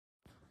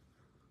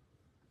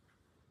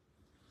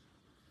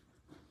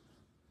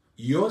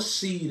Your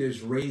seed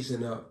is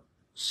raising up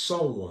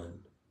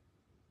someone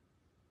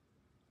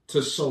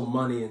to sow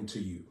money into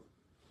you.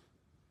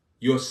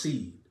 Your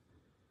seed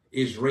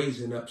is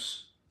raising up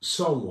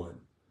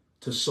someone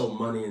to sow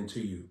money into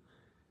you.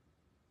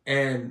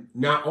 And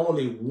not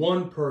only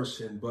one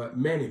person, but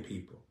many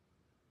people.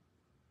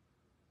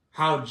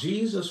 How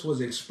Jesus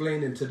was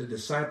explaining to the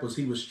disciples,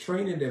 he was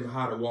training them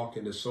how to walk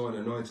in the sowing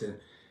anointing.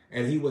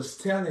 And he was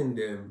telling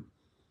them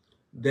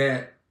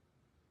that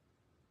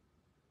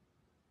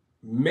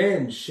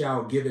men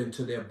shall give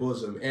into their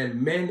bosom.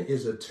 And men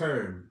is a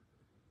term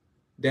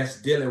that's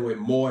dealing with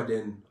more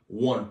than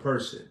one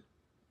person.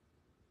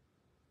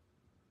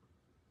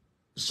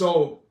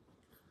 So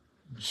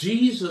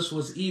Jesus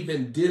was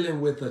even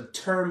dealing with a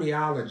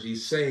terminology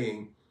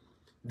saying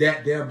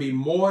that there'll be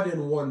more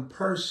than one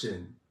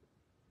person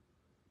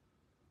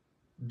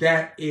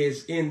that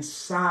is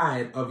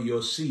inside of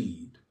your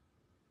seed.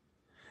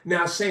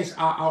 Now, saints,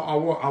 I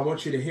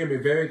want you to hear me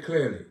very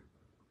clearly.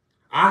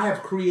 I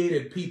have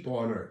created people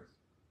on earth.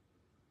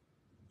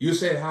 You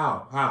say,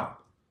 how? How?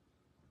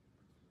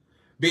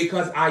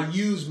 Because I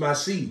use my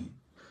seed,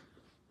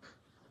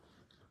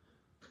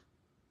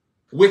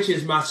 which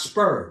is my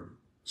sperm.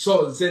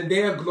 So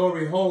Zendaya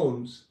Glory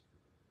Holmes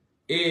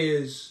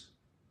is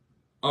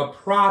a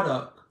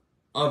product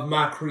of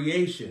my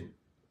creation.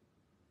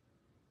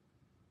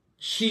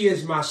 She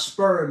is my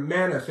sperm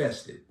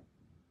manifested.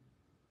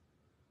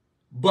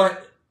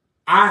 But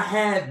I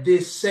had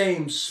this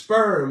same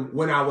sperm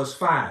when I was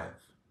 5.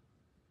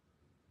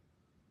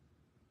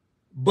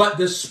 But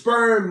the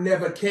sperm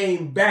never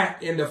came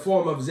back in the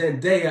form of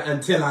Zendaya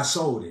until I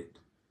sold it.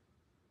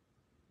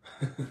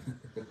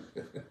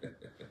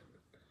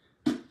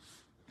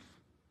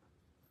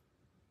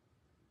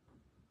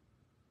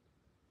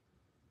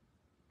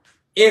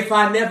 If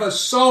I never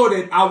sold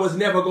it, I was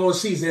never going to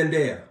see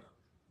Zendaya.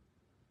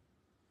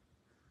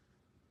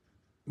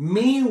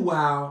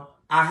 Meanwhile,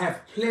 I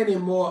have plenty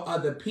more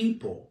other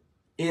people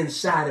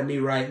inside of me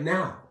right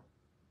now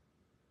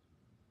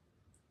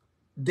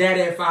that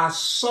if I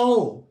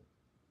sow,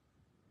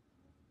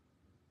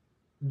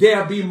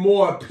 there'll be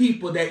more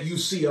people that you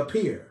see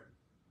appear.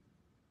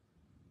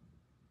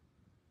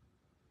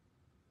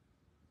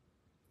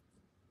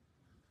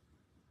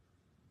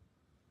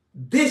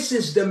 This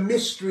is the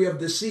mystery of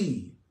the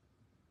seed.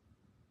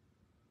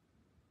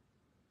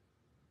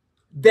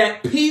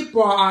 That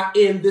people are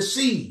in the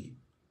seed.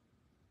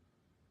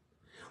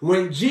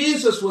 When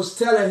Jesus was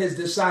telling his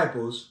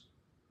disciples,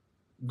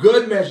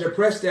 good measure,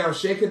 pressed down,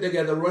 shaken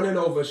together, running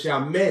over,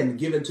 shall men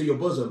give into your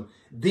bosom.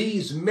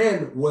 These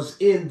men was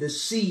in the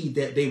seed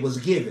that they was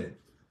given.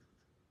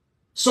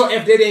 So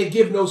if they didn't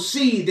give no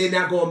seed, they're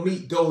not going to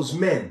meet those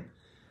men.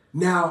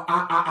 Now,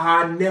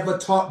 I never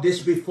taught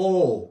this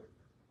before.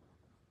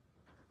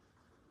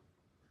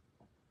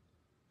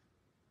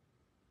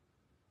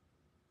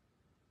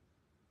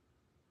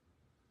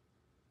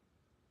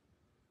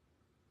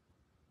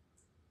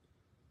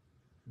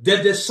 The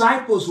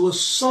disciples were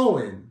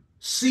sowing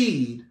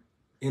seed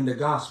in the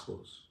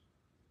Gospels.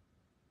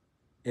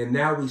 And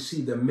now we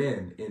see the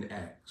men in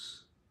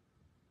Acts.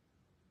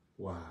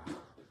 Wow.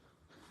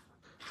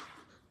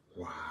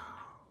 Wow.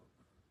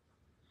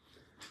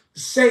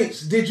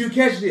 Saints, did you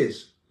catch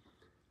this?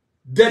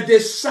 The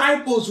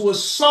disciples were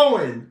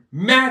sowing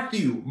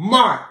Matthew,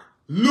 Mark,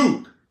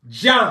 Luke,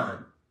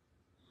 John.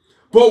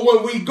 But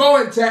when we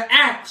go into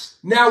Acts,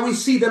 now we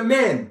see the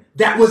men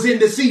that was in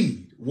the seed.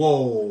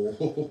 Whoa.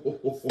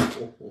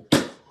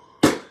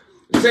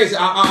 Saints,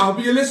 I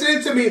hope you're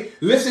listening to me.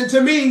 Listen to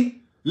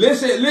me.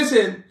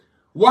 Listen.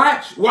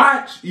 Watch.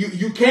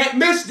 You can't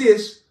miss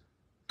this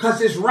because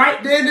it's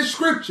right there in the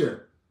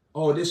scripture.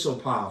 Oh, this is so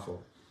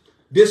powerful.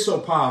 This is so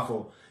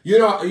powerful. You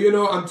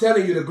know, I'm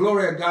telling you, the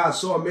glory of God is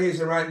so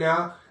amazing right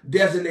now.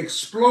 There's an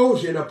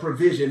explosion of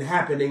provision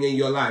happening in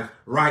your life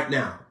right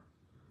now.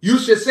 You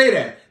should say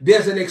that.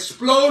 There's an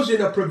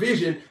explosion of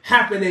provision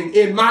happening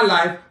in my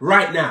life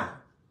right now.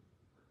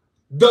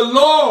 The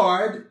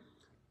Lord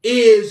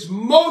is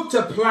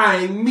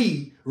multiplying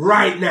me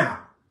right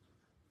now.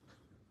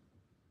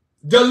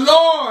 The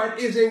Lord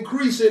is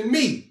increasing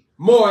me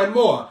more and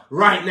more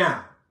right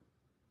now.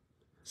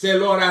 Say,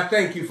 Lord, I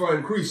thank you for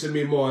increasing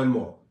me more and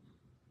more.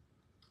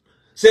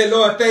 Say,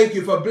 Lord, thank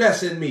you for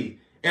blessing me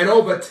and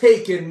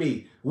overtaking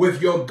me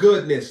with your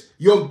goodness.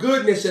 Your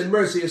goodness and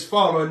mercy is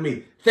following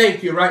me.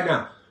 Thank you right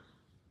now.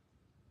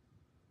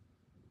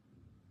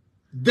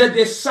 The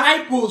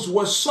disciples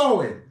were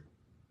sowing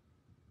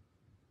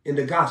in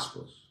the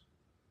Gospels.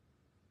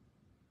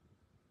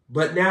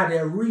 But now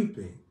they're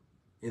reaping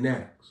in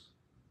Acts.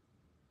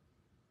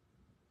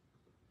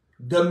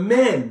 The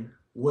men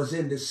was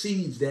in the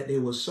seeds that they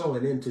were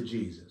sowing into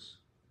Jesus.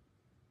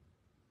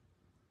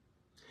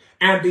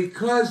 And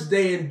because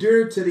they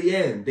endured to the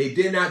end, they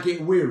did not get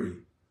weary.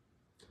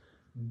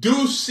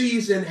 Due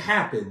season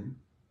happened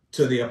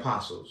to the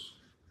apostles.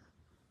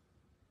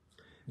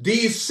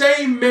 These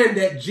same men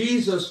that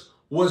Jesus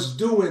was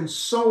doing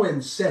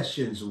sowing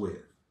sessions with,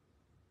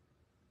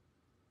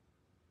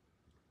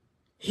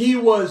 he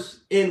was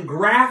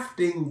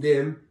engrafting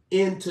them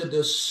into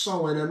the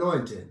sowing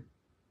anointing.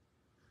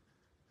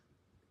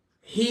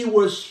 He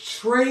was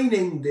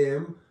training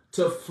them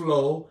to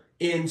flow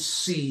in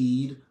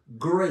seed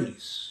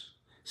grace,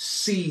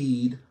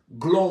 seed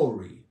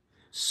glory,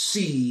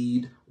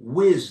 seed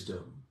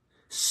wisdom,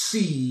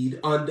 seed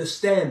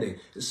understanding.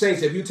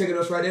 Saints, if you're taking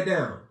us, write that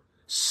down.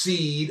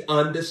 Seed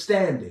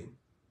understanding.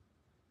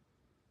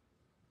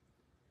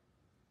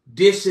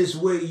 This is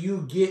where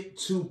you get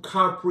to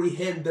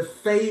comprehend the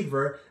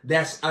favor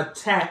that's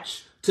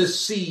attached to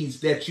seeds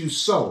that you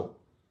sow.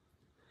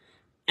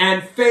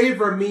 And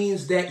favor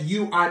means that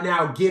you are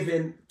now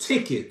given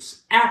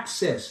tickets,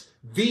 access,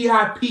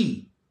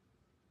 VIP,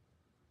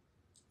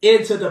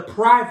 into the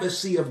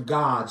privacy of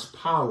God's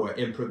power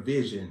and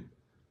provision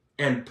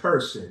and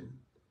person.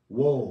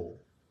 Whoa.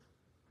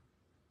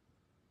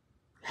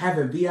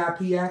 Having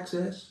VIP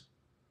access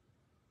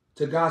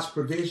to God's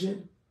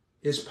provision,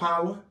 his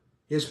power,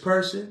 his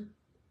person.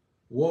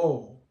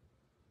 Whoa.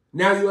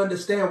 Now you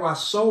understand why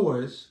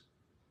sowers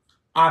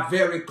are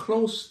very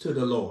close to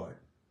the Lord.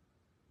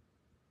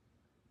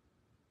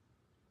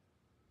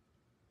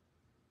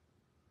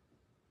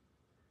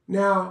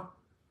 Now,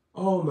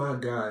 oh my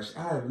gosh,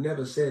 I have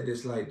never said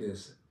this like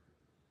this.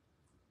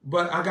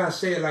 But I got to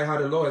say it like how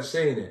the Lord is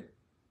saying it.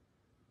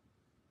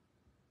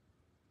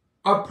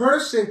 A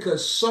person could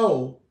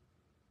sow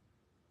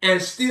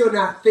and still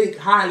not think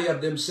highly of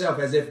themselves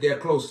as if they're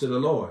close to the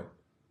Lord.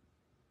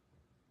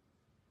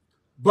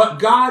 But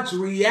God's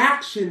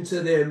reaction to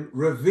them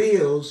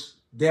reveals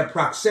their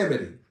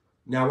proximity.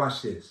 Now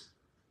watch this.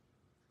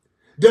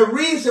 The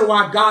reason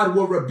why God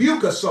will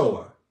rebuke a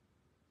sower,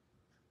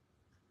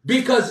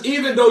 because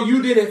even though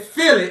you didn't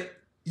feel it,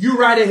 you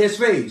right in his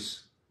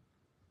face.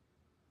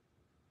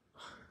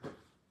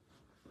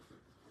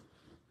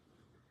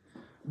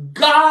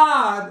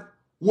 God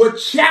will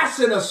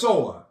chasten a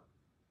sower.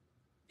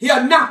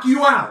 He'll knock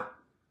you out.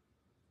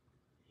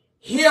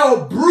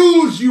 He'll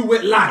bruise you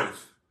with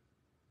life.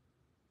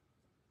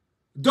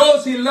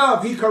 Those he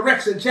loves, he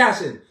corrects and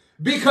chastens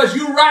because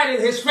you right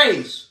in his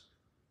face.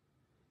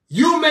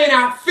 You may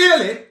not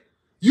feel it.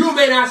 You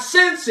may not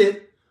sense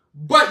it.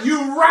 But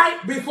you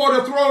right before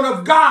the throne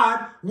of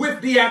God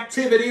with the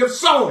activity of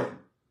sowing.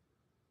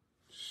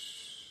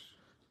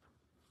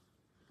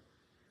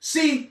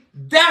 See,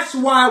 that's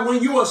why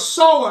when you're a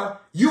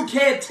sower, you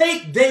can't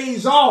take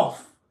days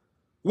off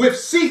with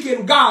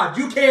seeking God.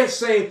 You can't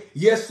say,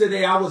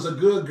 yesterday I was a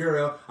good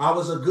girl, I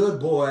was a good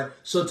boy,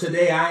 so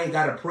today I ain't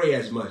got to pray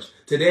as much.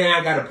 Today I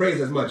ain't got to praise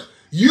as much.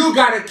 You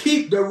got to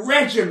keep the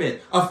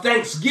regiment of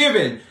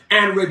thanksgiving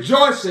and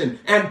rejoicing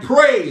and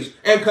praise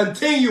and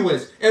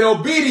continuance and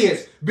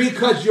obedience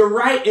because you're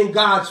right in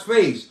God's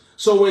face.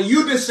 So when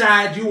you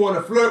decide you want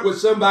to flirt with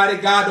somebody,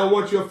 God don't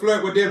want you to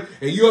flirt with them,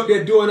 and you up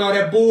there doing all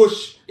that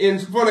bullshit in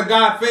front of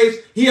God's face,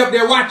 he up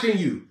there watching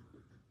you.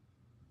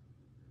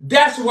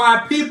 That's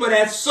why people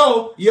that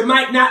sow, you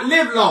might not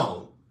live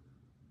long.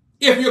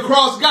 If you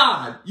cross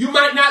God, you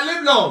might not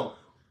live long.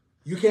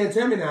 You can't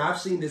tell me now, I've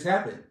seen this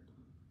happen.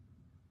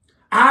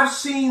 I've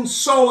seen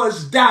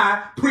sowers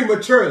die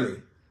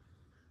prematurely.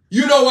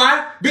 You know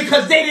why?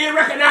 Because they didn't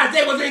recognize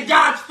they was in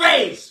God's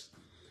face.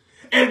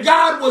 And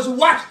God was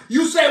watching.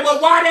 You say,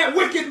 well, why that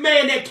wicked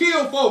man that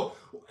killed folk?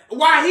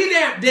 Why he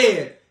not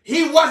dead?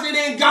 He wasn't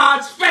in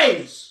God's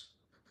face.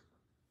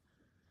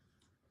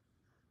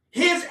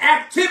 His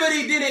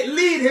activity didn't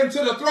lead him to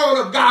the throne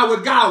of God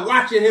with God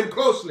watching him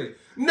closely.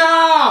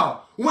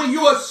 No. When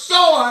you're a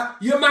sower,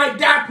 you might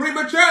die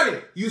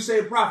prematurely. You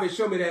say, prophet,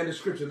 show me that in the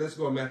scripture. Let's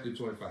go to Matthew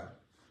 25.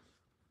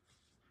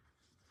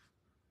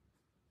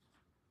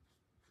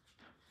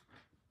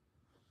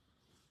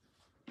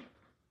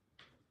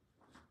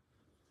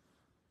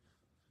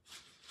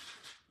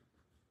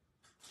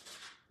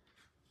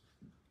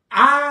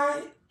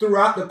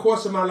 Throughout the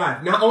course of my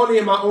life, not only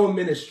in my own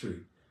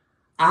ministry,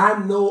 I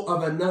know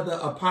of another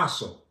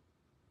apostle.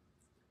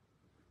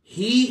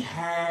 He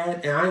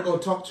had, and I ain't going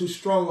to talk too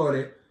strong on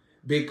it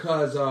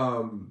because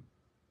I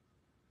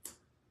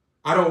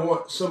don't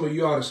want some of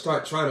y'all to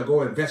start trying to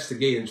go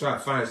investigate and try to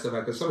find stuff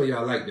out, because some of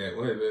y'all like that.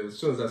 As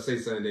soon as I say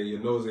something, then your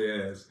nosy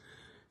ass,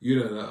 you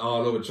know,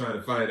 all over trying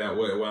to find out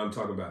what I'm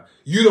talking about.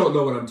 You don't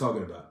know what I'm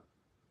talking about.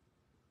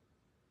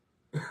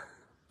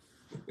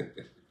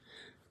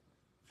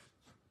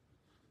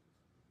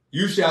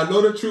 You shall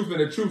know the truth,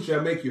 and the truth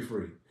shall make you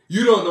free.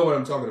 You don't know what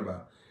I'm talking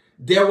about.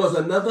 There was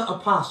another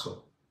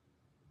apostle.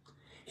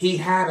 He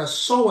had a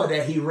sower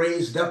that he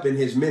raised up in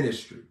his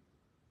ministry.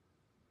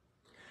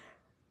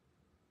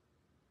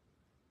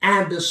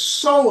 And the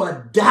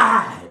sower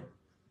died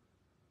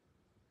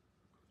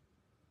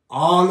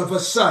all of a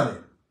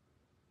sudden,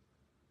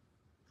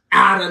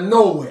 out of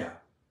nowhere.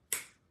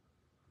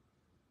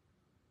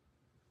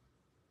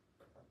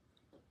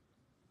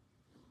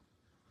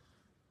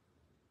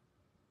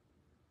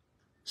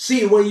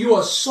 See, when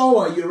you're a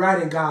sower, you're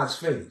right in God's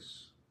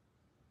face.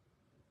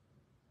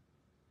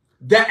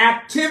 The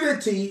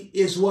activity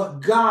is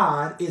what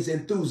God is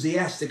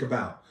enthusiastic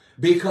about.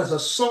 Because a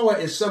sower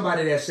is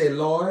somebody that say,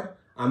 Lord,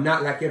 I'm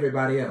not like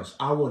everybody else.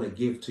 I want to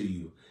give to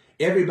you.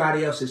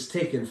 Everybody else is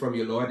taken from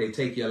you, Lord. They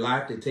take your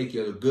life. They take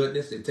your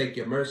goodness. They take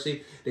your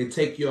mercy. They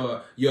take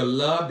your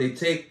love. They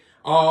take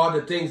all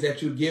the things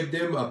that you give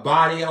them, a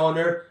body on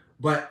earth.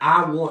 But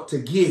I want to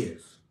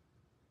give.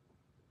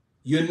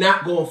 You're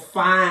not going to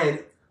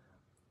find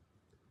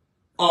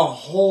a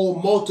whole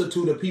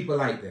multitude of people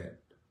like that.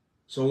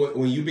 So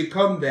when you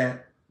become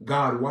that,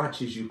 God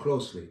watches you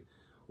closely.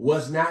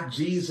 Was not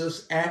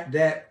Jesus at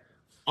that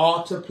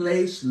altar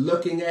place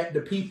looking at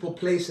the people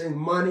placing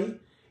money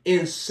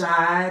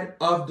inside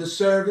of the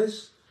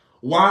service?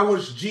 Why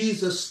was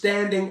Jesus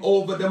standing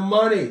over the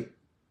money?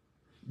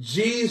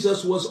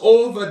 Jesus was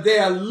over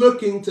there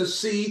looking to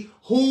see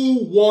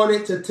who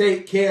wanted to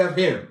take care of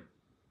him.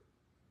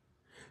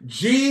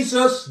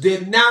 Jesus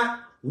did not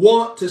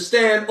want to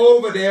stand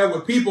over there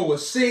where people were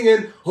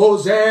singing,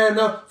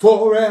 Hosanna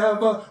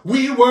forever,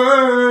 we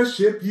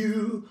worship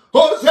you.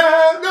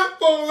 Hosanna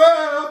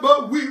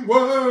forever, we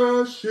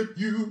worship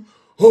you.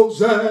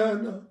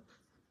 Hosanna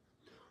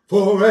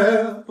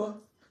forever.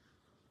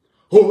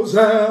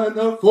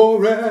 Hosanna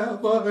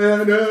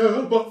forever and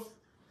ever.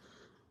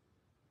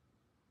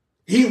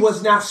 He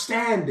was not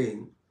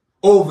standing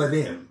over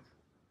them.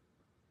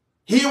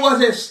 He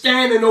wasn't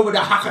standing over the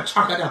haka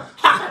chaka, the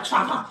haka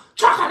chaka,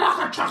 chaka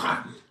chaka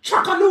chaka,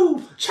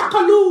 chakaloo,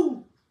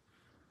 chakaloo.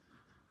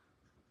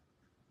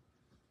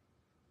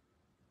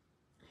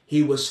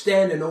 He was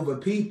standing over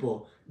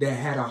people that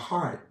had a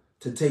heart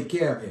to take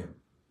care of him.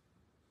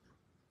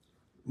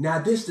 Now,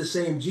 this is the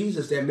same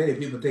Jesus that many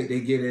people think they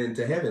get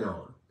into heaven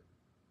on.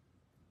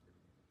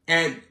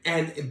 And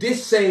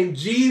this same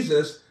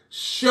Jesus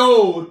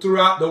showed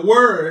throughout the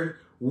word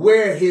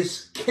where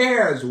his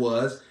cares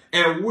was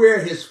and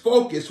where his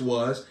focus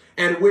was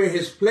and where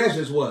his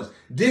pleasures was.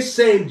 This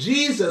same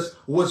Jesus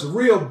was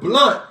real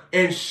blunt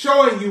and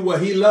showing you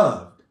what he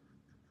loved.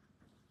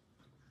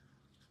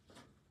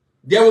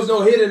 There was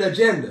no hidden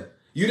agenda.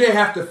 You didn't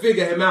have to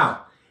figure him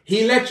out.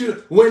 He let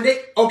you,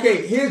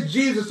 here's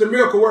Jesus, the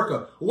miracle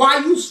worker. Why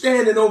are you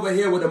standing over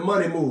here with the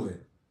money moving?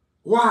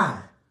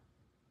 Why?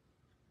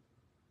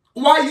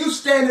 Why are you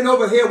standing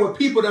over here with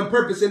people that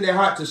purpose in their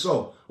heart to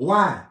sow?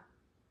 Why?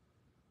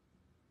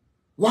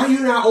 Why are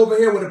you not over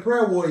here where the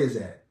prayer warriors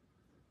at?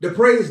 The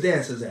praise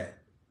dancers at?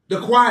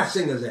 The choir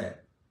singers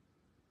at?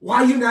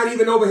 Why are you not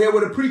even over here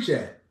where the preacher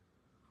at?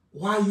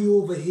 Why are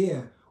you over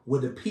here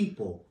where the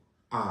people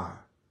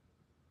are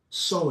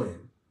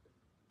sowing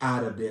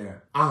out of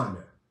their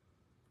honor?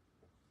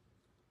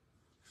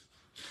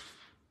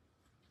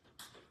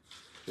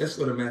 Let's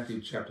go to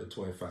Matthew chapter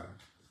 25.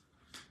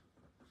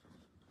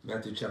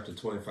 Matthew chapter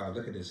 25.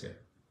 Look at this here.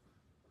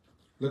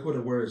 Look what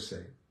the words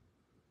say.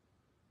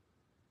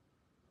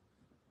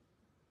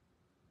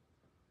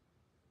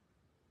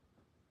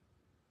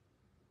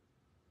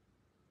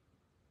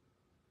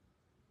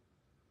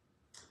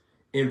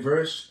 In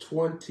verse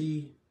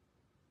 25,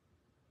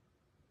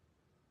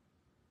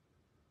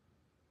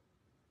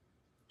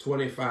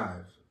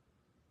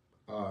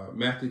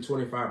 Matthew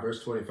 25,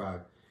 verse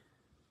 25.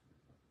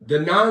 The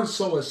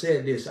non-sower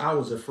said this, I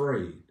was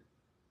afraid,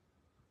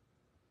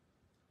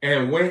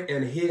 and went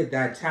and hid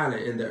thy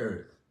talent in the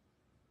earth.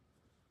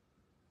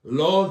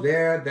 Lo,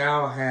 there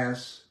thou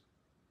hast,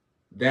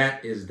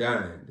 that is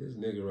thine. This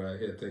nigga right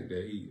here think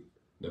that he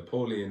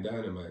Napoleon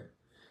Dynamite.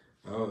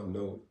 I don't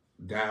know.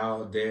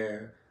 Thou,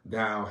 there,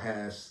 thou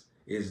hast,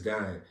 is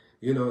thine.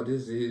 You know,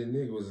 this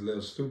nigga was a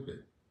little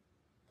stupid.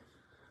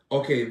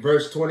 Okay,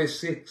 verse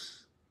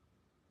 26.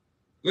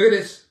 Look at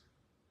this.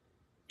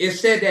 It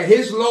said that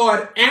his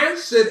Lord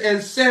answered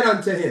and said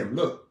unto him,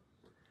 look,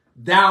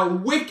 thou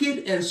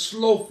wicked and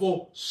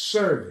slothful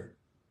servant.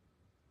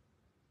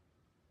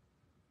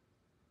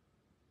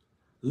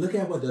 Look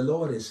at what the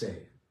Lord is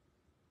saying.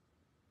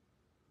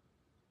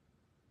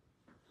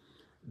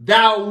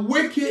 Thou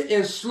wicked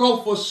and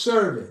slothful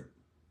servant.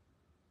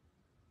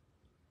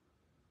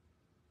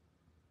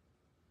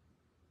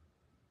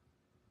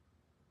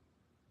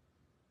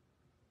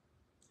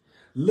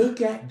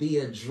 Look at the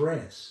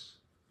address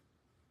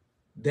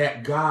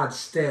that God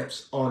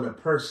stamps on a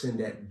person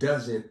that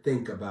doesn't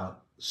think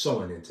about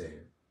sowing into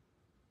him.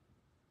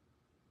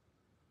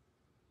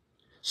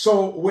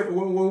 So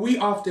when we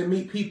often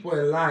meet people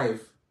in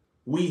life,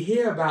 we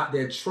hear about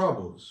their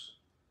troubles.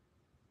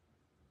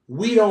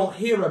 We don't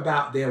hear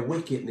about their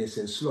wickedness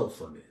and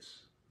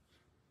slothfulness.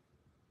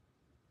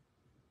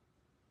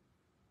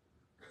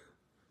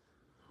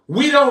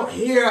 We don't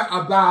hear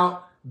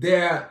about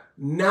their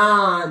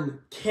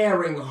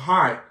non-caring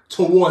heart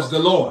towards the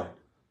Lord.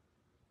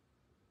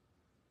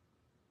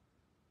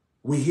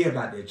 We hear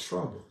about their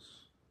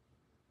troubles,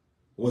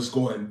 what's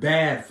going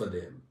bad for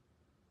them.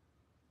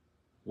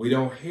 We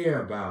don't hear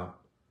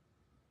about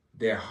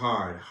their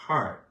hard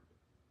heart,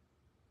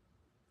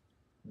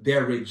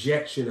 their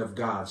rejection of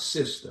God's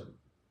system,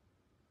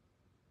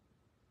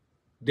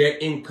 their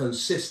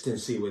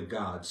inconsistency with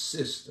God's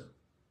system.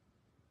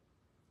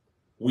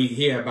 We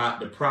hear about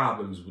the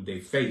problems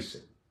they're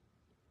facing.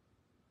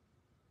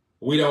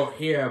 We don't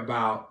hear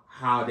about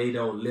how they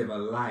don't live a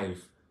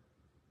life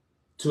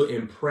to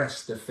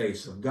impress the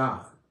face of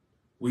God.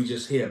 We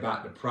just hear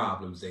about the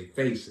problems they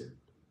facing.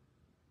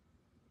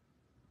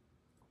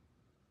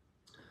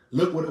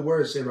 Look what the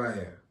word said right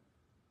here.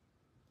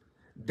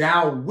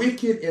 Thou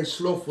wicked and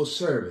slothful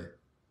servant.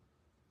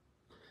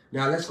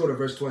 Now let's go to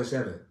verse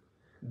 27.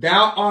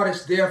 Thou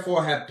oughtest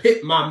therefore have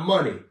put my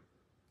money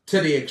to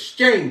the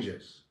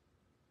exchangers.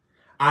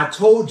 I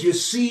told you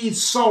seed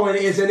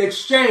sowing is an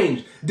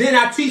exchange. Didn't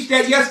I teach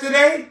that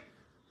yesterday?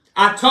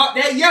 I taught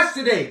that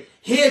yesterday.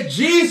 Here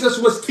Jesus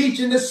was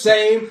teaching the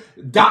same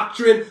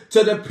doctrine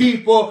to the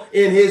people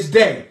in his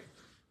day.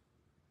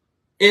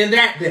 In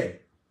that day.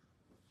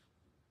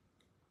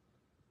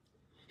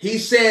 He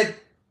said,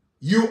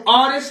 you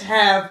oughtest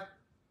have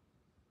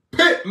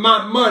put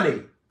my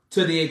money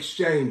to the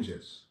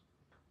exchangers.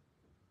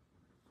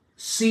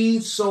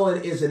 Seed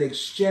sowing is an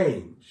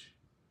exchange.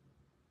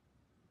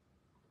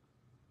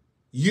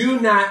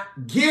 You're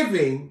not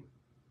giving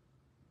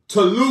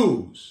to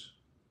lose.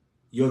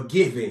 You're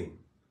giving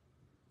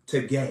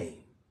to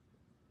gain.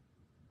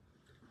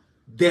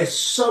 There's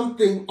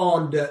something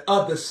on the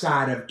other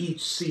side of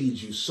each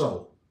seed you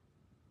sow.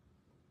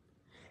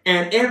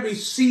 And every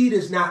seed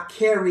is not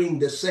carrying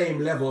the same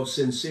level of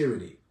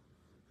sincerity.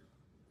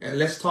 And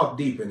let's talk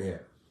deep in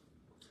here.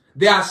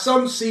 There are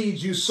some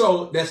seeds you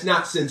sow that's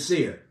not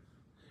sincere.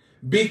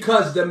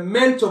 Because the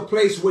mental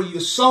place where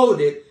you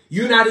sowed it,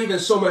 you're not even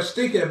so much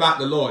thinking about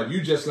the Lord. You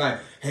just like,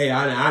 hey,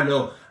 I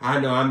know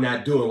I'm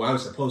not doing what I'm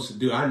supposed to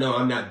do. I know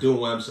I'm not doing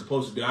what I'm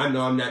supposed to do. I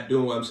know I'm not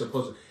doing what I'm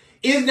supposed to do.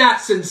 It's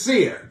not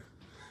sincere.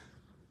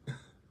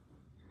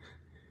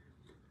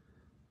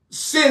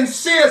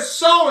 Sincere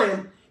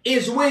sowing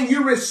is when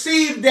you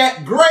receive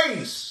that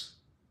grace.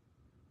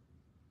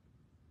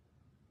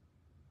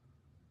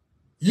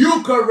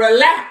 You could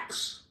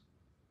relax.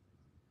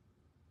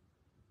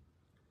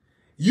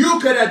 You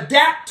could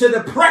adapt to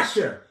the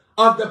pressure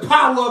of the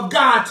power of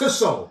God to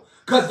sow.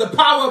 Because the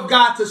power of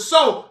God to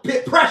sow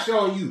put pressure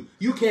on you.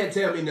 You can't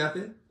tell me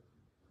nothing.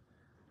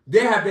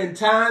 There have been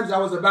times I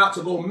was about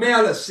to go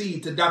mail a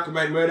seed to Dr.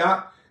 Mike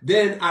Murdoch.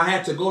 Then I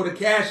had to go to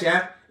Cash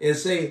App and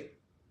say,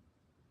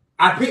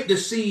 I picked the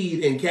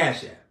seed in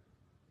Cash App.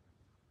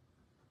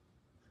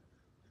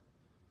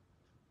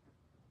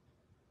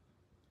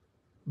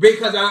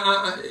 Because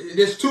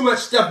there's too much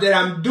stuff that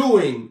I'm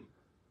doing.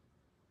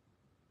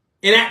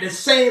 And at the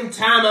same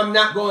time, I'm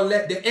not going to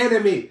let the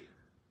enemy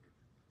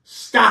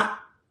stop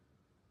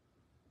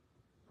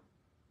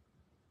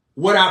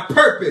what I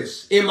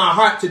purpose in my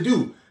heart to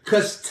do.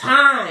 Because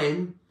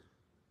time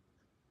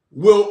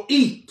will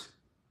eat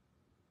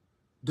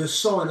the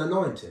sowing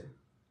anointing.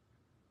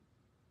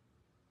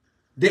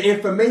 The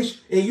information.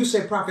 And you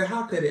say, Prophet,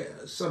 how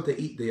could something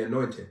eat the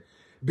anointing?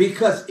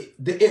 Because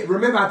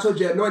remember I told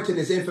you anointing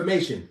is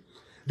information.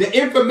 The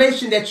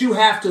information that you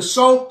have to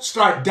sow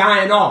start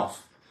dying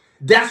off.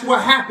 That's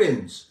what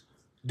happens.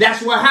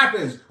 That's what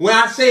happens. When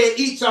I say it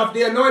eats off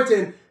the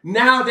anointing,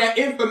 now that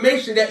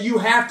information that you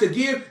have to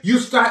give, you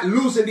start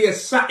losing the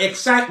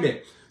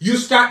excitement. You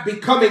start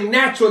becoming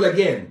natural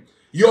again.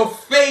 Your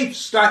faith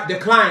start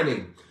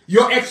declining.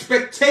 Your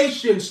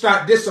expectations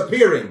start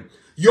disappearing.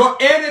 Your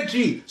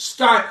energy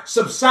start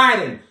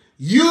subsiding.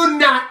 You're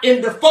not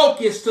in the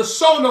focus to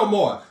sow no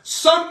more.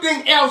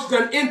 Something else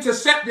done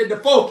intercepted the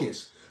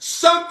focus.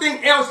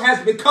 Something else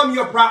has become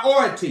your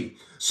priority.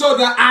 So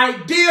the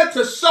idea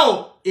to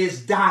sow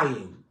is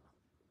dying.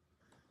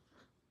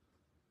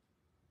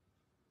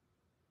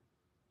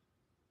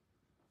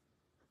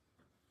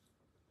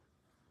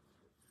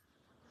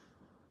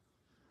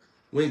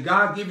 When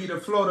God give you the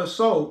flow to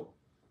sow,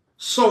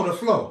 sow the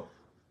flow.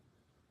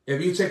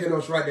 If you're taking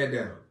notes, write that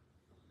down.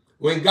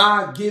 When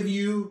God give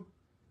you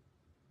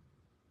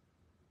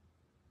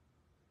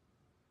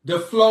the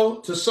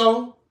flow to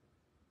sow,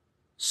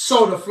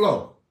 sow the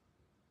flow.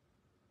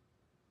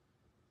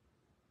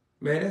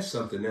 Man, that's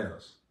something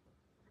else.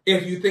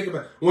 If you think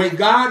about it, when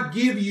God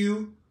give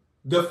you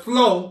the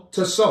flow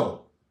to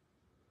sow,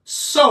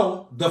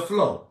 sow the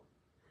flow.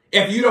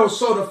 If you don't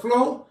sow the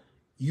flow,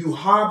 you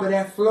harbor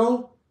that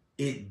flow,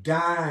 it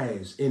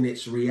dies in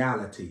its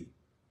reality.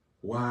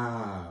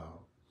 Wow.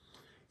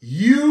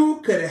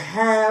 You could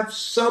have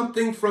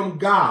something from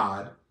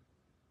God,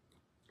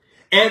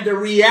 and the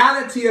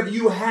reality of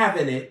you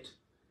having it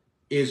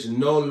is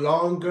no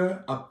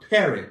longer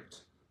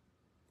apparent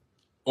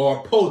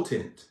or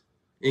potent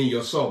in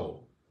your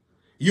soul.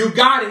 You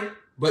got it,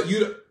 but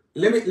you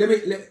let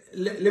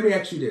me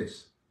ask you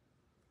this.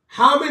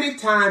 How many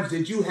times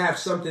did you have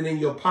something in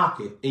your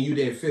pocket and you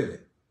didn't feel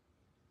it?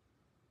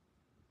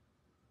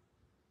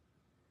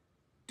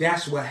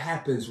 That's what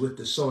happens with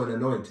the sowing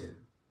anointing.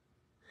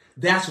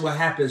 That's what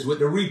happens with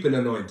the reaping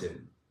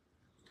anointing.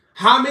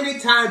 How many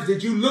times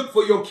did you look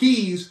for your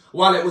keys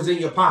while it was in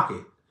your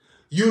pocket?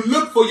 You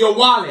looked for your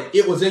wallet,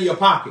 it was in your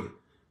pocket.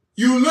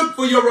 You looked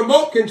for your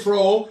remote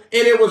control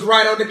and it was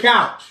right on the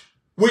couch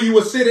where you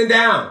were sitting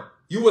down.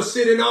 You were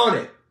sitting on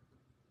it.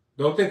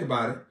 Don't think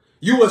about it.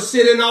 You were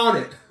sitting on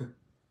it.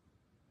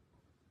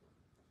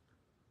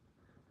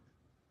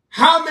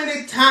 How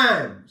many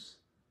times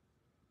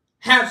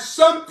have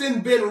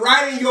something been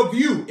right in your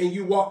view and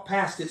you walked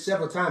past it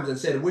several times and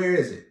said, where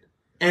is it?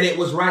 and it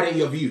was right in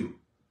your view.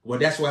 Well,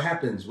 that's what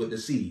happens with the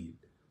seed.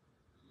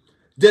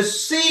 The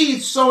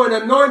seed sowing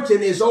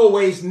anointing is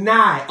always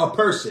nigh a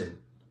person,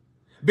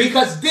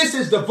 because this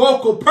is the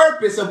vocal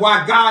purpose of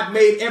why God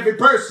made every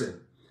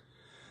person,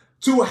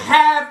 to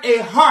have a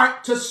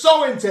heart to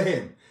sow into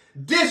him.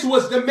 This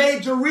was the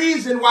major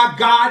reason why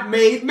God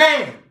made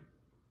man.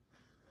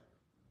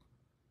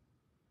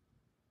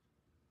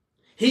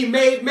 He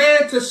made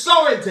man to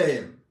sow into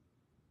him.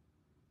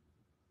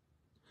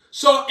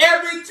 So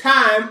every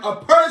time a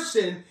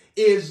person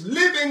is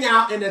living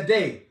out in a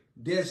day,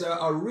 there's an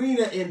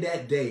arena in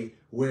that day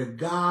where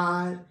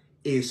God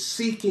is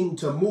seeking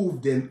to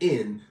move them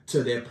in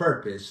to their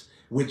purpose,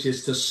 which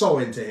is to sow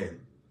into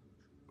him.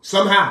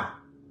 Somehow.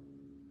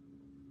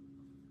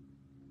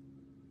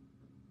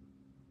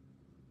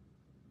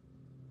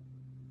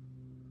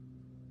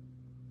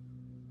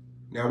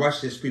 Now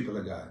watch this, people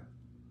of God.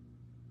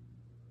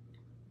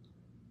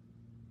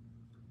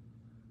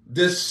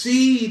 The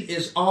seed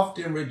is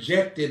often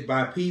rejected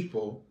by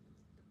people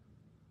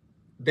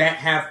that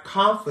have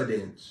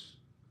confidence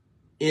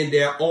in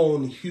their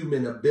own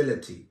human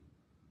ability.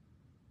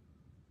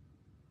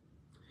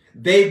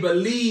 They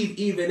believe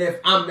even if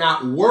I'm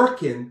not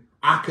working,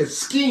 I could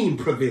scheme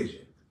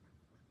provision.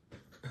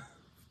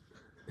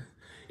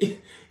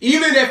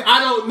 Even if I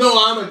don't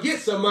know I'm going to get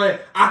some money,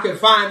 I can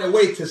find a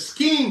way to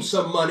scheme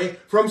some money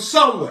from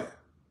somewhere.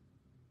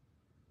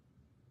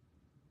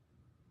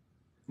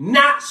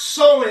 Not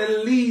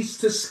sowing leads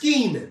to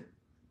scheming.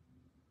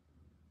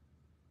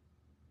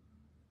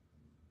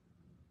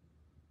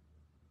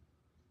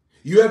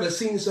 You ever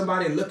seen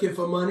somebody looking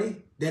for money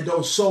that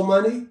don't sow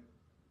money?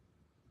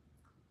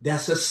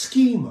 That's a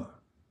schemer.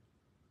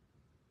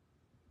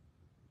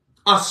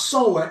 A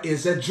sower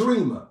is a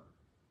dreamer.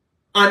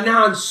 A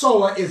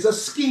non-sower is a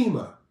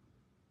schemer.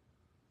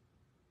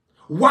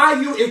 Why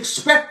are you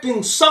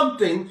expecting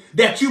something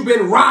that you've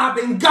been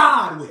robbing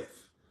God with?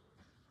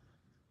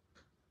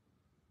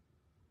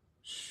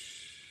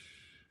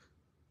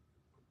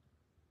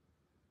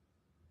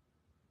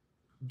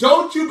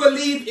 Don't you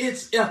believe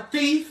it's a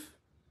thief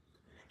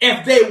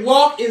if they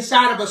walk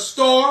inside of a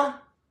store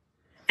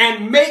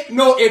and make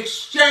no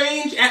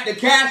exchange at the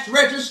cash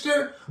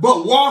register,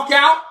 but walk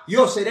out?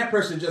 You'll say that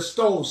person just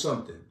stole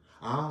something.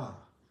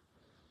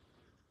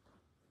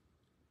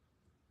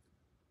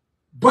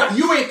 But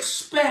you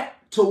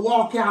expect to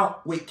walk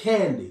out with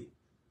candy,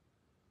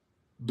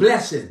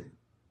 blessing,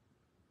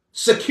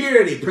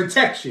 security,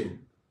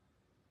 protection,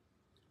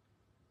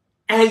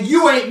 and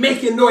you ain't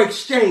making no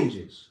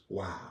exchanges.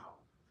 Wow.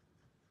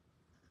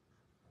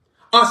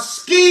 A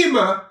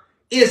schemer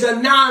is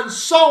a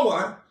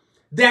non-sower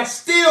that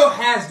still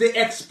has the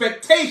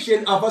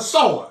expectation of a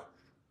sower.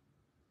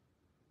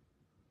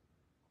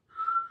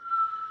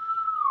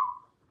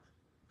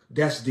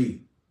 That's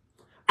deep.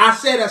 I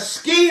said a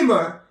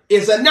schemer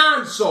is a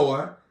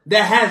non-sower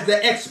that has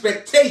the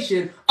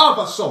expectation of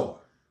a sower.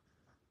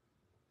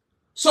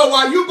 So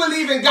while you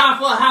believe in God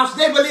for a house,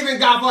 they believe in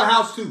God for a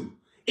house too.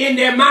 In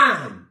their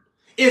mind.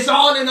 It's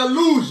all an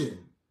illusion.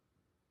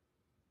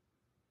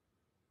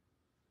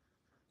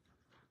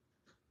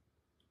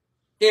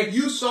 If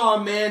you saw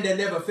a man that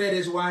never fed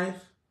his wife,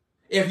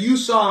 if you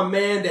saw a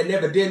man that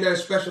never did nothing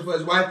special for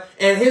his wife,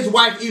 and his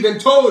wife even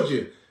told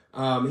you,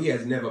 he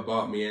has never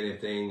bought me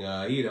anything.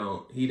 He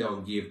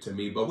don't give to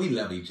me, but we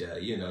love each other.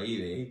 You know,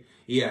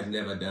 he has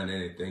never done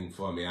anything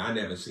for me. I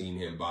never seen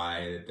him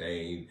buy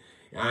anything.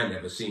 I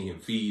never seen him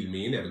feed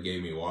me. He never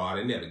gave me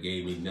water. He never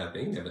gave me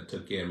nothing. He never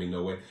took care of me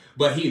nowhere.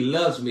 But he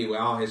loves me with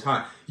all his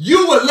heart.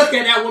 You would look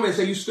at that woman and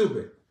say, you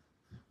stupid.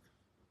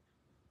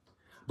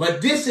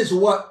 But this is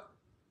what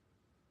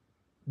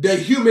the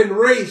human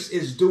race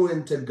is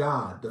doing to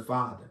God the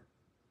Father.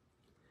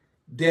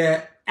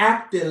 They're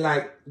acting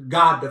like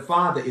God the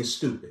Father is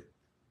stupid.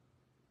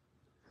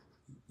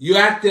 You're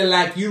acting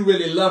like you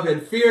really love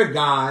and fear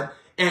God,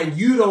 and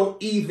you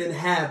don't even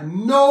have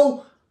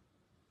no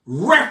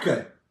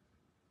record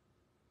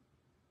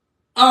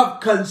of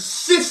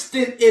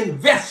consistent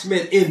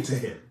investment into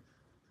him.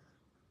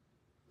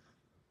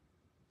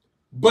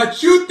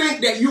 But you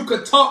think that you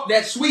could talk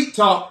that sweet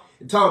talk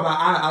and talk about,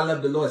 I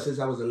love the Lord since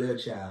I was a little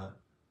child.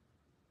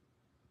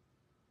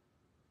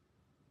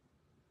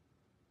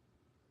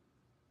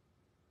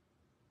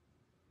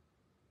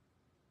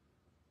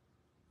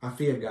 I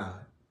fear God.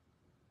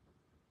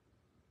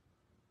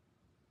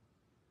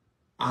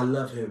 I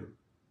love him.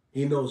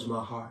 He knows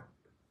my heart.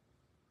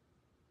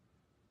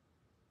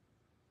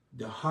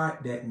 The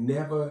heart that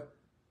never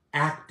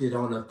acted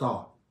on a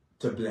thought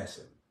to bless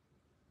him.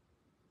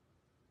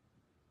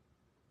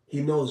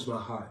 He knows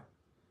my heart.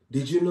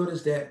 Did you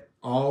notice that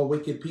all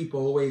wicked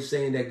people always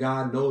saying that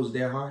God knows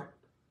their heart?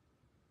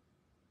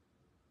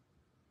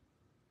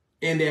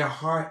 And their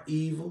heart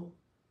evil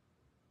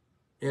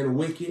and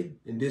wicked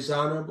and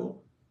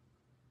dishonorable?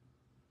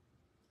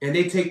 And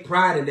they take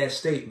pride in that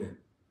statement.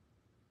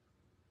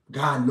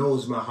 God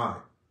knows my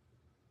heart.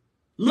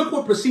 Look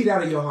what proceeds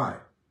out of your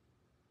heart.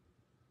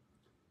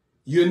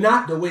 You're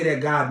not the way that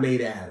God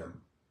made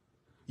Adam.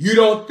 You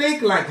don't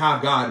think like how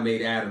God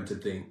made Adam to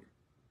think.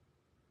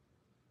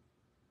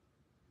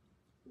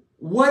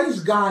 What is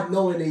God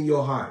knowing in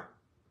your heart?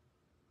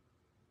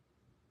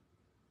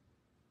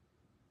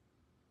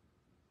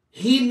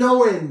 He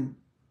knowing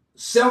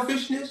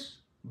selfishness,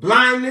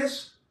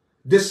 blindness,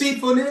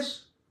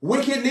 deceitfulness,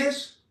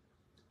 wickedness,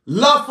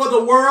 love for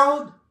the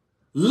world,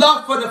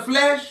 love for the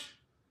flesh,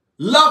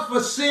 love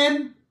for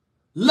sin,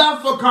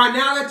 love for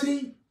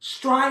carnality,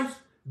 strife,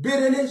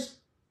 bitterness,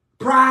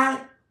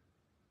 pride,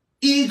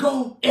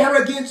 ego,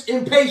 arrogance,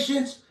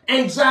 impatience,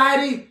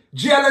 anxiety,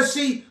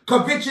 jealousy,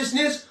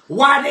 covetousness.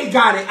 Why they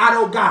got it? I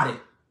don't got it.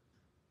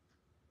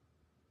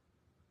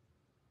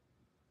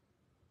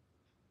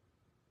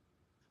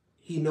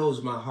 He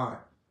knows my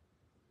heart.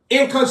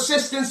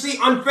 Inconsistency,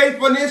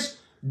 unfaithfulness,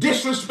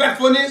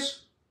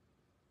 disrespectfulness,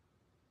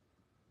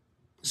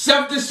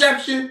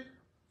 self-deception.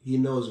 He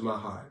knows my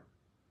heart.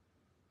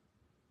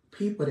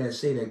 People that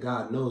say that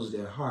God knows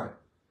their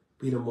heart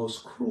be the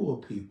most cruel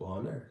people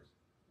on earth.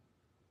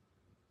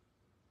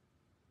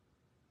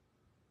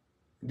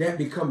 That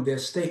become their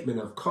statement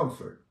of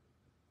comfort.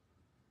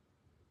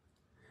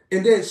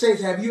 And then,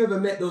 saints, have you ever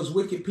met those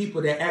wicked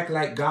people that act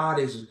like God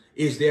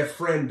is their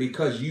friend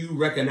because you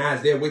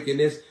recognize their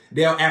wickedness?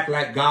 They'll act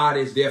like God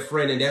is their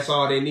friend and that's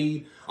all they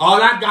need.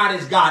 All I got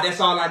is God. That's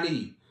all I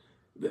need.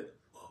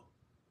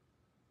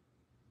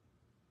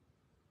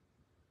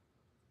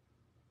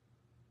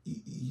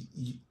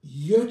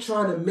 You're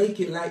trying to make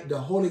it like the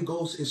Holy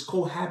Ghost is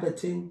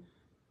cohabitating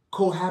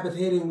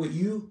with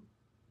you,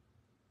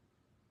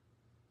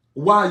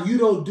 while you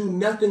don't do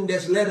nothing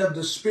that's led of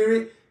the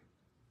Spirit.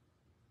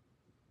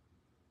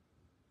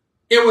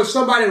 And when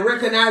somebody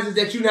recognizes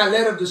that you're not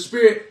led of the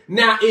Spirit,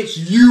 now it's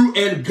you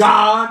and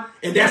God,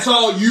 and that's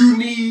all you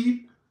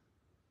need.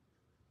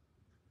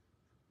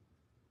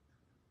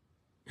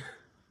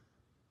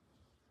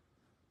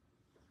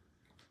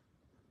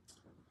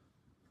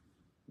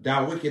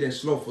 Thou wicked and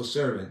slothful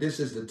servant. This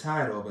is the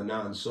title of a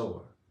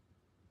non-sower.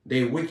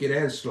 They wicked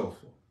and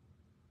slothful.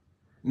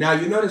 Now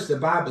you notice the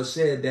Bible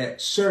said that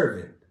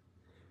servant,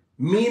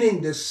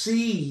 meaning the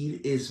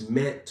seed is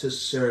meant to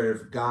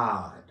serve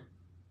God.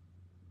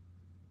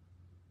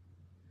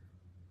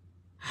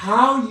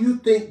 How you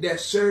think that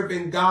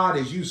serving God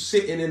is you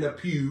sitting in a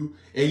pew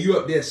and you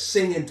up there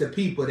singing to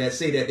people that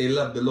say that they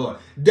love the Lord?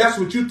 That's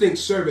what you think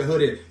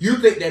servanthood is. You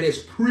think that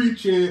it's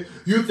preaching.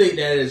 You think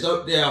that it's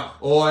up there.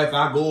 Or if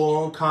I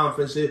go on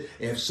conferences,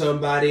 if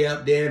somebody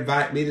up there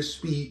invite me to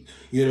speak,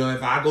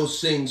 if I go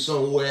sing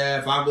somewhere,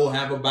 if I go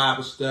have a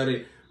Bible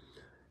study.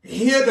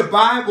 Here the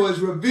Bible is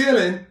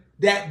revealing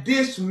that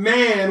this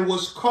man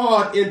was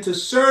called into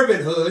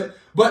servanthood,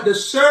 but the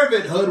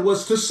servanthood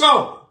was to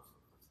sow.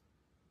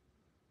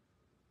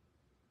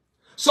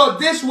 So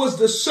this was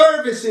the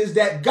services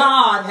that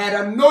God had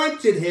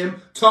anointed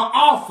him to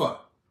offer.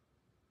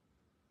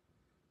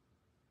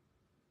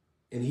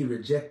 And he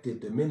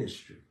rejected the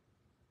ministry.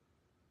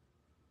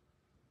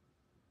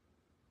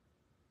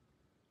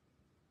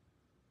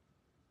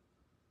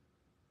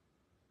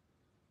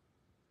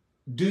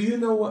 Do you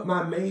know what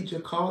my major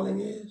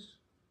calling is?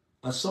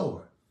 A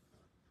sower.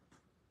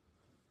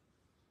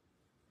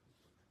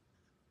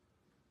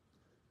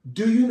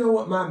 Do you know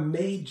what my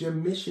major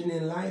mission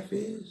in life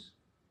is?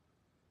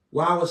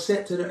 Why I was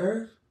sent to the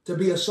earth? To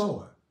be a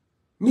sower.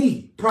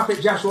 Me,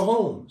 Prophet Joshua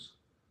Holmes.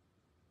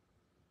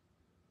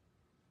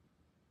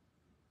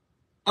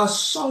 A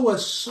sower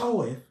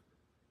soweth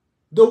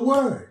the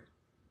word.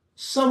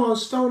 Some on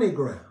stony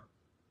ground.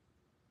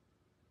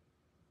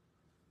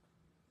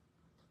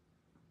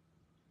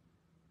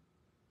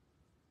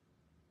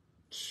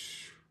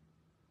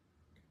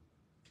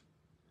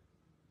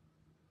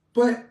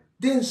 But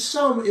then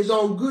some is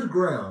on good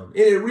ground,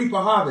 and it reap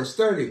a harvest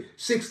 30,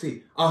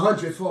 60,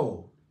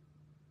 100-fold.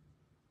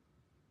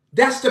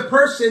 That's the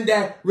person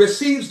that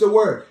receives the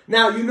word.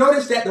 Now, you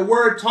notice that the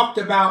word talked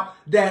about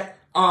that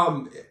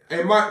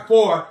in Mark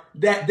 4,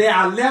 that there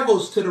are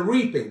levels to the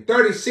reaping,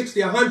 30,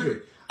 60,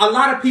 100. A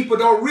lot of people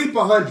don't reap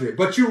 100,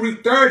 but you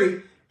reap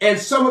 30, and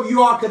some of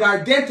you all could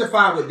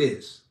identify with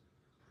this.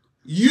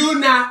 You're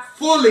not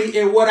fully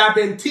in what I've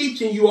been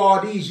teaching you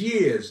all these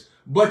years,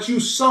 but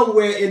you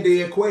somewhere in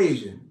the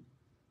equation.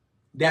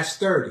 That's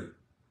 30.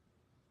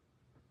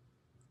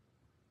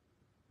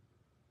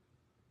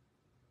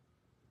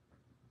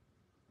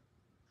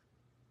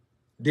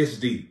 This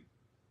deep.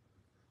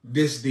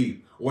 This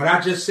deep. What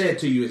I just said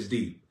to you is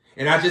deep.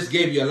 And I just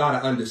gave you a lot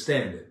of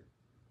understanding.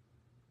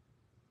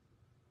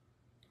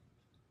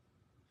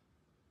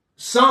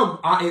 Some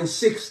are in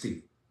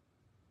 60.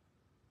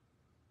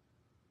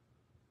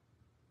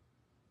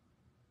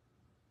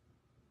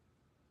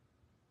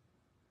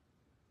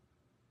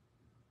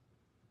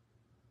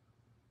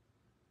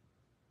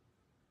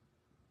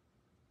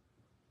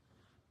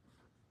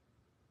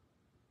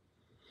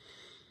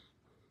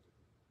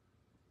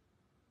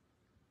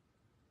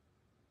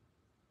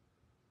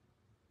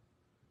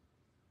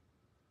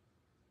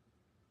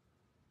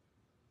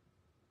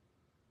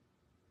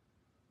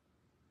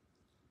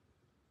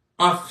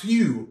 A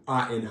few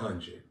are in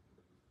 100.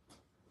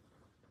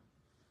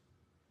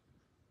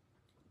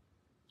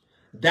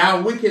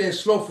 Thou wicked and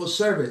slothful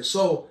servant.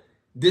 So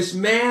This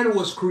man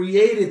was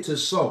created to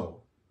sow.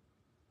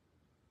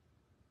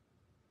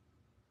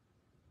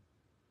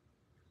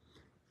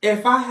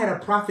 If I had a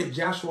Prophet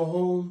Joshua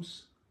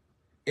Holmes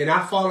and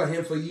I followed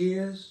him for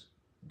years,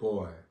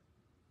 boy,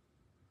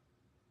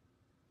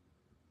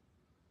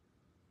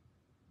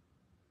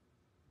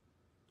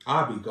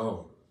 I'll be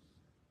gone.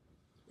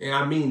 And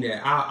I mean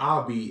that.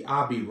 I'll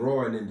be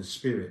roaring in the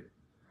spirit.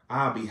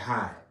 I'll be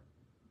high.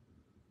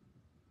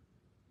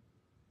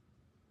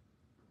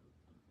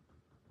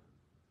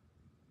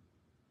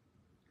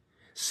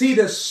 See,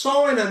 the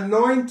sowing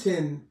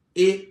anointing,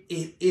 it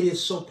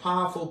is so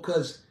powerful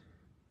because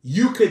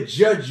you could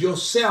judge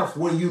yourself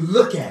when you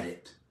look at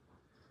it.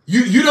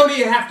 You don't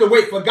even have to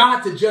wait for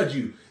God to judge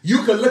you.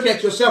 You can look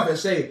at yourself and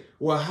say,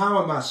 well,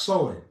 how am I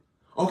sowing?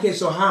 Okay,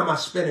 so how am I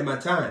spending my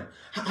time?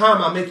 How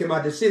am I making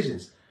my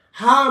decisions?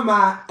 How am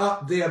I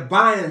up there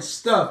buying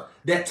stuff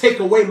that take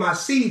away my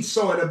seed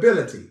sowing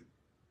ability?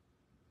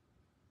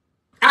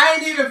 I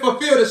ain't even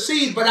fulfilled the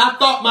seed, but I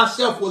thought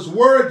myself was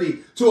worthy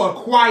to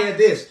acquire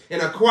this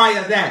and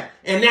acquire that.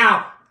 And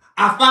now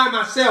I find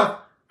myself,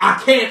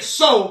 I can't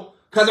sow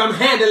because I'm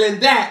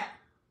handling that.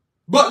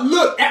 But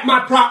look at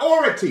my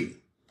priority.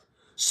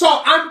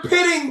 So I'm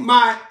pitting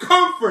my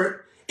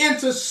comfort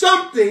into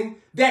something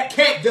that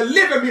can't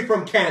deliver me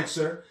from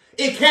cancer.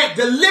 It can't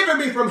deliver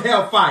me from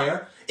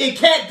hellfire. It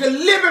can't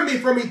deliver me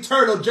from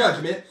eternal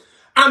judgment.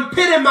 I'm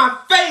pitting my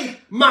faith,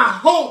 my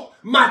hope,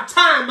 my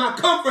time, my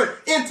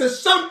comfort into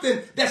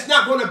something that's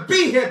not going to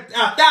be here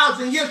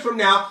 1,000 years from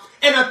now.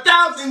 And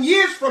 1,000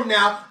 years from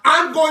now,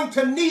 I'm going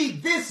to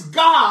need this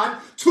God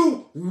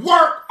to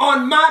work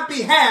on my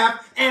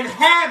behalf and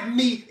have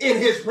me in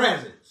his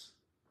presence.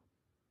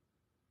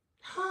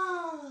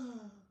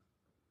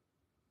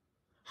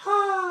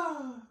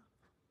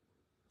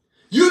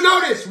 You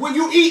notice when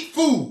you eat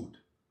food,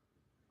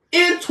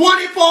 in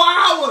 24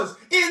 hours,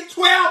 in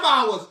 12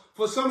 hours,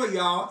 for some of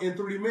y'all, in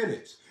 3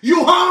 minutes,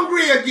 you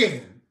hungry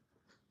again.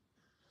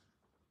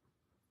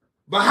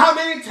 But how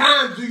many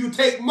times do you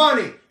take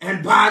money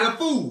and buy the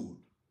food?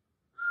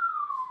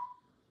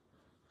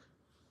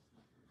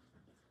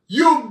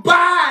 You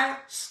buy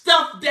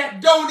stuff that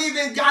don't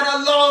even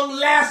got a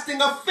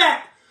long-lasting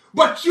effect.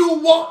 But you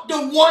want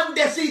the one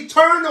that's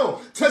eternal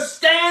to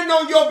stand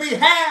on your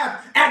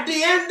behalf at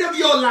the end of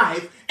your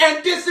life.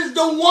 And this is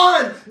the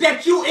one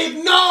that you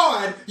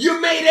ignored.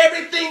 You made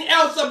everything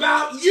else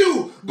about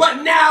you.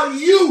 But now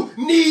you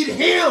need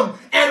him.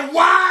 And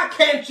why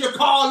can't you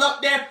call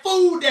up that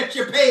food that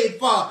you paid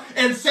for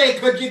and say,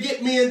 could you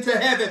get me into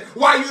heaven?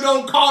 Why you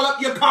don't call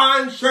up your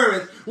car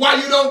insurance? Why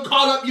you don't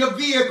call up your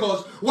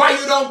vehicles? Why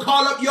you don't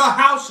call up your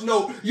house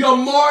note, your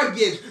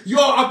mortgage,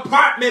 your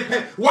apartment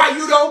pay? Why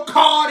you don't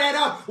call that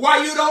up?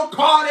 Why you don't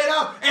call it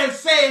up and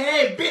say,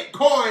 hey,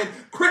 Bitcoin,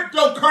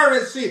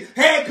 cryptocurrency,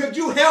 hey, could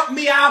you help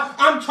me out?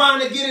 I'm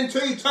trying to get into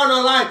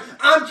eternal life.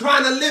 I'm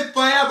trying to live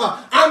forever.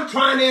 I'm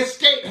trying to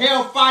escape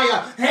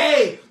hellfire.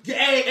 Hey,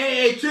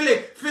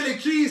 Philly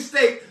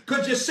cheesesteak,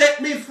 could you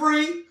set me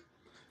free?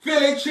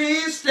 Philly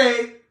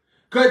cheesesteak,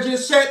 could you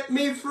set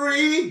me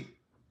free?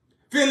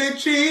 Philly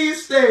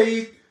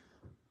cheesesteak.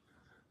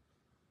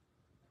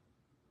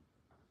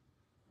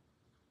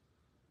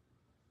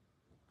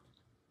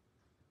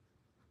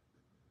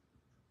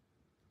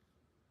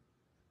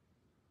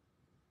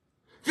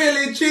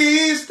 Philly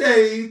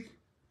cheesesteak.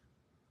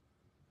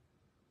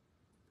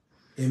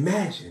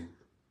 Imagine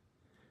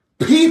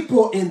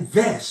people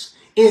invest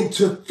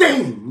into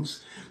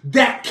things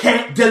that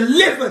can't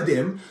deliver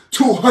them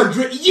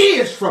 200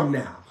 years from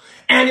now.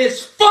 And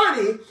it's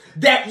funny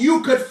that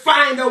you could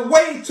find a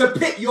way to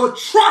put your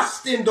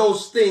trust in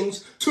those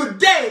things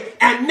today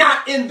and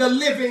not in the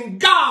living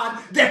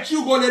God that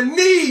you're going to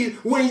need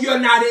when you're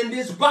not in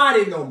this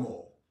body no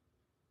more.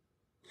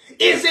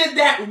 Isn't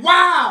that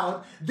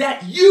wild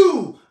that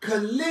you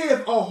could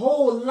live a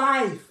whole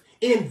life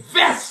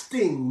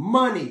investing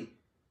money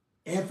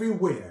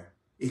everywhere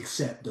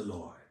except the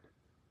Lord?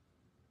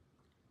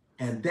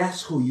 And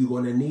that's who you're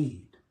going to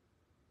need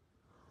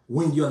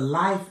when your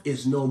life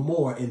is no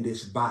more in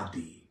this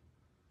body.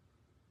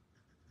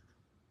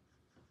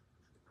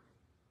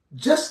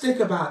 Just think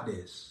about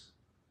this.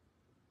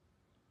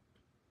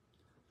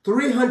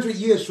 300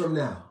 years from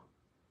now,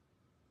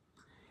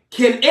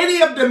 can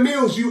any of the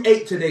meals you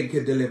ate today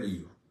could deliver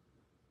you?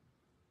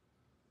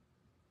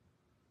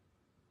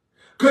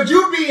 Could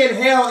you be in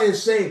hell and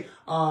say,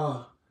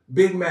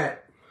 Big Mac,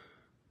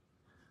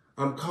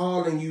 I'm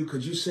calling you.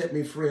 Could you set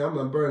me free? I'm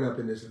going to burn up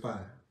in this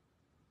fire.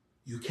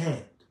 You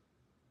can't.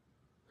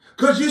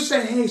 Could you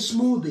say, hey,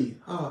 Smoothie,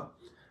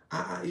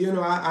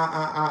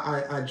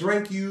 I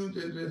drank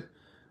you.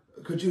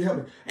 Could you help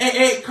me?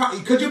 Hey,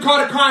 could you call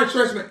the car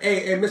insurance man?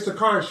 Hey, Mr.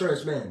 Car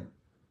Insurance Man.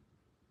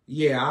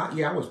 Yeah,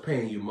 I was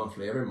paying you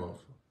monthly every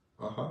month.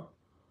 But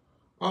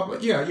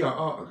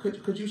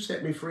could you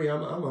set me free?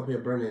 I'm up here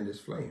burning in this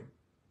flame.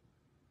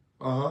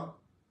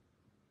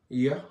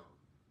 Yeah.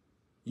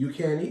 You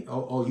can't eat?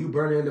 Oh, you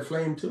burning in the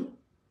flame too?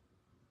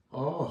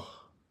 Oh.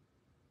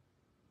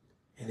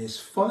 And it's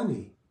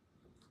funny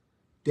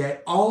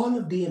that all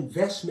of the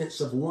investments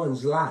of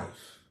one's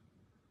life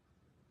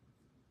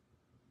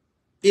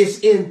is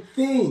in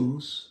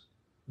things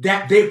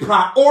that they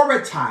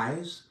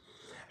prioritize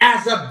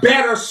as a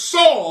better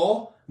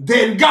soul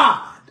than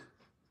God.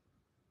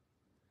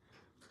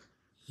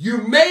 You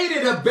made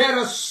it a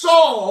better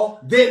soul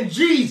than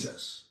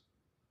Jesus.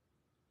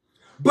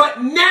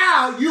 But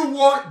now you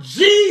want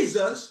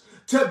Jesus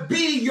to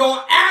be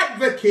your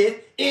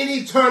advocate in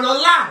eternal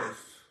life.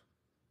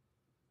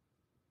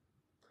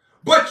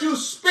 But you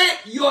spent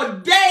your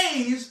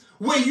days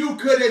where you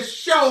could have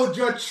showed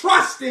your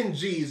trust in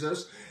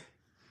Jesus,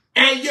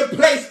 and you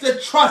placed the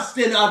trust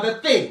in other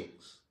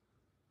things.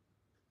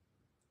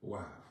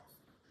 Wow.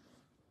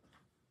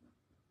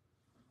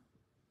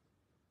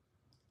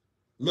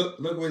 Look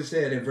what it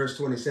said in verse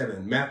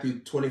 27, Matthew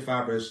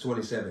 25, verse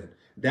 27.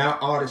 Thou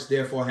oughtest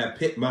therefore have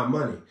pit my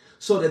money.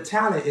 So the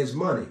talent is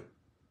money.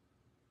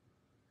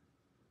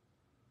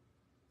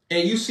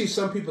 And you see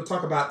some people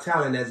talk about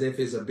talent as if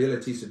it's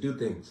abilities to do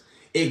things.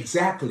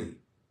 Exactly.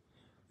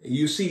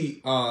 You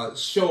see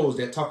shows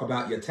that talk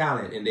about your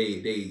talent and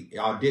they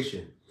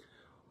audition.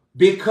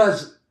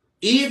 Because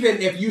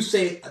even if you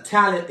say a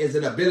talent is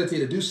an ability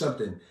to do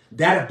something,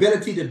 that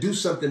ability to do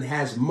something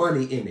has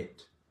money in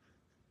it.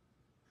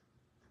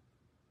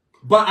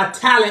 But a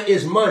talent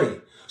is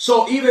money.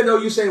 So even though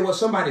you say, well,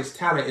 somebody's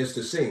talent is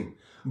to sing,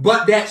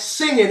 but that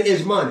singing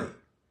is money.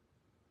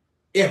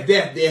 If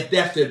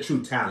that's their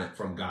true talent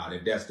from God,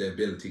 if that's the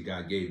ability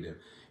God gave them,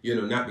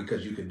 not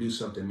because you can do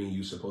something mean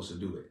you're supposed to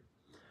do it.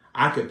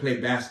 I could play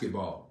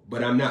basketball,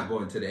 but I'm not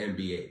going to the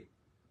NBA.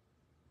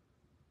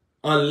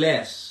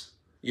 Unless,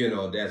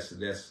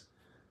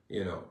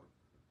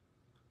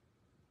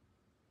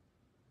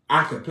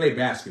 I could play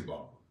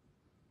basketball.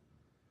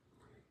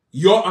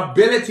 Your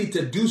ability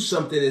to do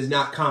something is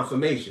not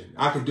confirmation.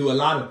 I could do a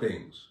lot of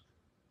things.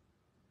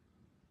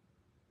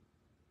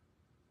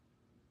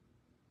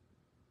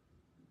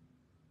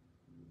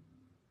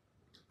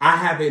 I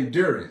have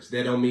endurance.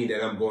 That don't mean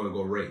that I'm going to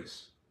go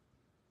race.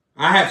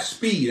 I have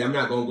speed. I'm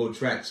not going to go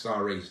track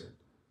star racing.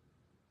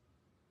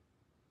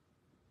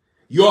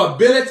 Your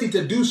ability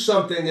to do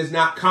something is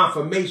not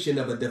confirmation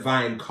of a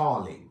divine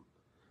calling.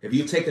 If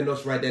you're taking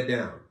notes, write that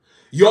down.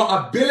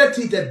 Your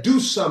ability to do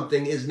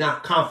something is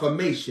not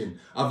confirmation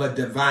of a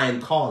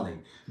divine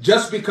calling.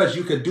 Just because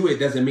you could do it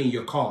doesn't mean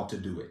you're called to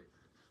do it.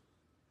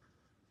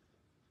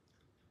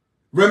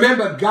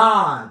 Remember,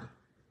 God,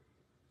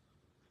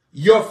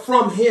 you're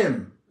from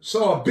him,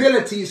 so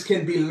abilities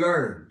can be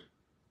learned.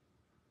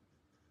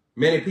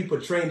 Many people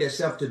train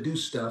themselves to do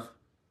stuff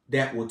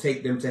that will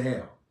take them to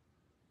hell.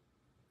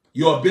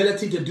 Your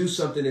ability to do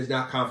something is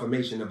not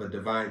confirmation of a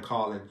divine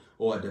calling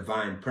or a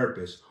divine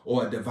purpose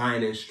or a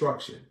divine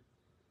instruction.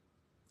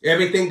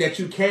 Everything that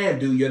you can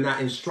do, you're not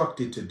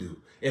instructed to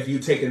do. If you're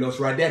taking notes,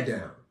 write that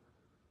down.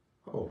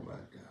 Oh, my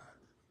God.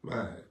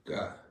 My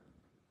God.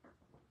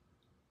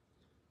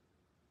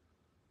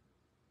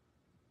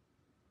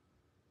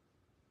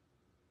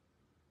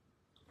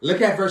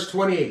 Look at verse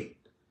 28.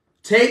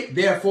 Take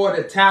therefore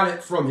the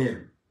talent from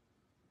him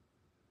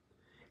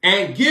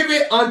and give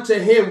it unto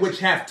him which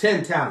hath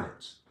 10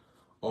 talents.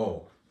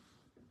 Oh.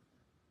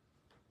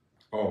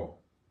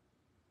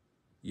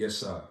 Yes,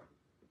 sir.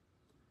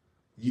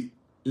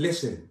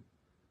 Listen,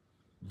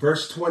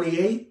 verse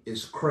 28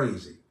 is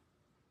crazy.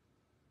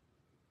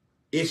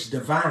 It's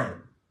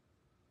divine.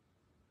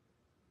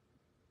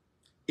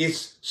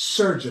 It's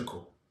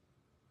surgical.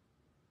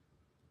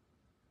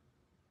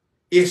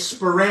 It's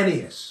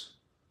spurious.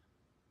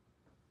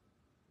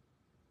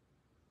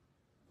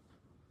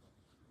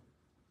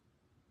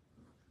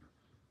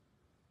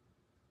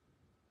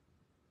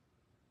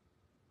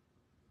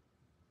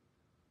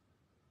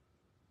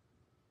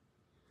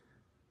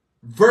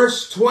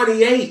 Verse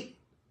 28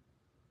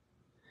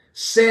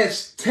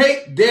 says,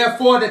 take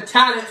therefore the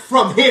talent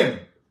from him.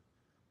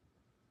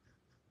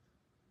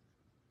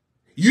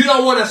 You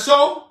don't want to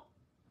sow?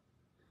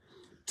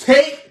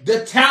 Take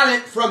the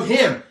talent from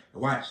him.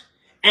 Watch.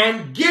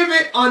 And give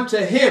it unto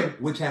him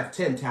which have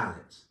 10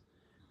 talents.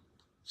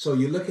 So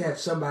you look at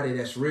somebody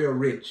that's real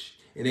rich,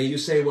 and then you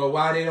say, well,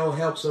 why they don't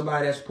help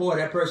somebody that's poor?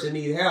 That person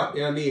need help.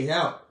 They don't need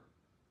help.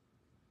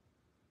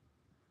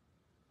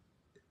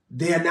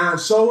 They're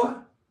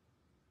non-sower.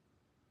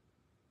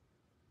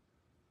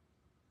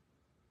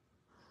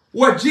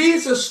 Where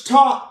Jesus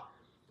taught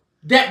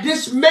that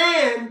this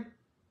man,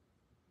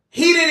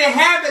 he didn't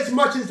have as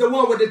much as the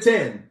one with the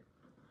 10.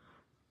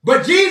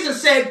 But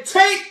Jesus said,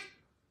 take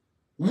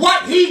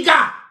what he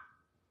got.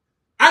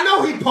 I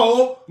know he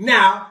poor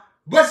now,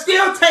 but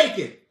still take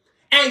it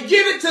and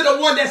give it to the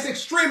one that's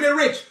extremely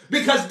rich,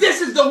 because this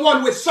is the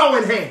one with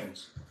sowing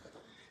hands.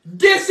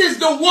 This is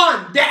the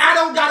one that I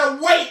don't got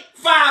to wait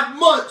 5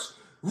 months.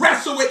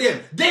 Wrestle with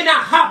them. They're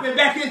not hopping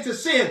back into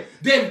sin.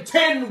 Then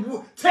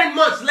 10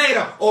 months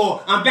later,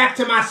 I'm back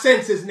to my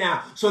senses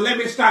now. So let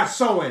me start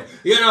sowing.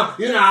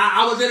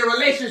 I was in a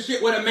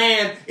relationship with a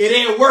man. It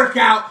didn't work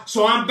out.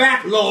 So I'm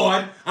back,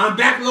 Lord. I'm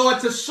back,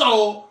 Lord, to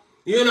sow.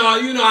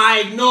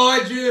 I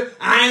ignored you.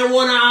 I didn't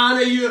want to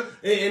honor you.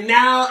 And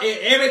now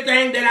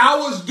everything that I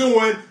was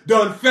doing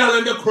done fell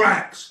into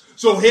cracks.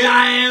 So here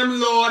I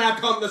am, Lord. I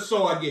come to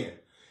sow again.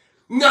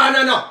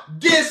 No.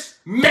 This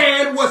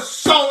man was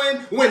sowing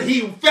when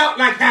he felt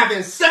like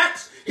having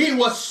sex. He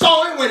was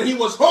sowing when he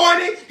was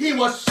horny. He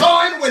was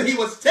sowing when he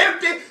was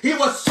tempted. He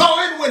was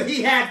sowing when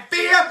he had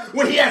fear.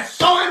 When he had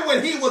sowing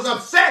when he was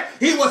upset.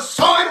 He was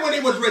sowing when he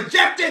was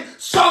rejected.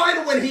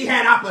 Sowing when he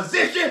had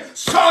opposition.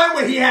 Sowing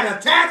when he had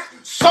attacks.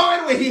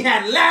 Sowing when he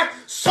had lack.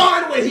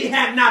 Sowing when he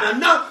had not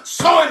enough.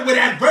 Sowing with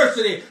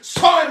adversity.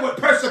 Sowing with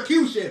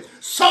persecution.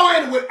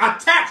 Sowing with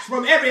attacks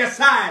from every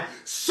side.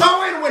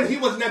 Sowing when he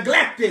was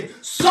neglected.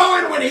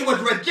 Sowing when he was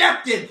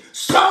rejected.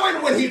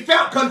 Sowing when he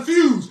felt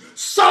confused.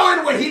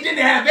 Sowing when he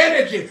didn't have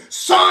energy.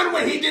 Sowing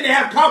when he didn't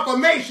have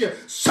confirmation.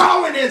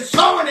 Sowing and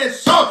sowing and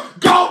sowing.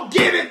 Go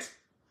give it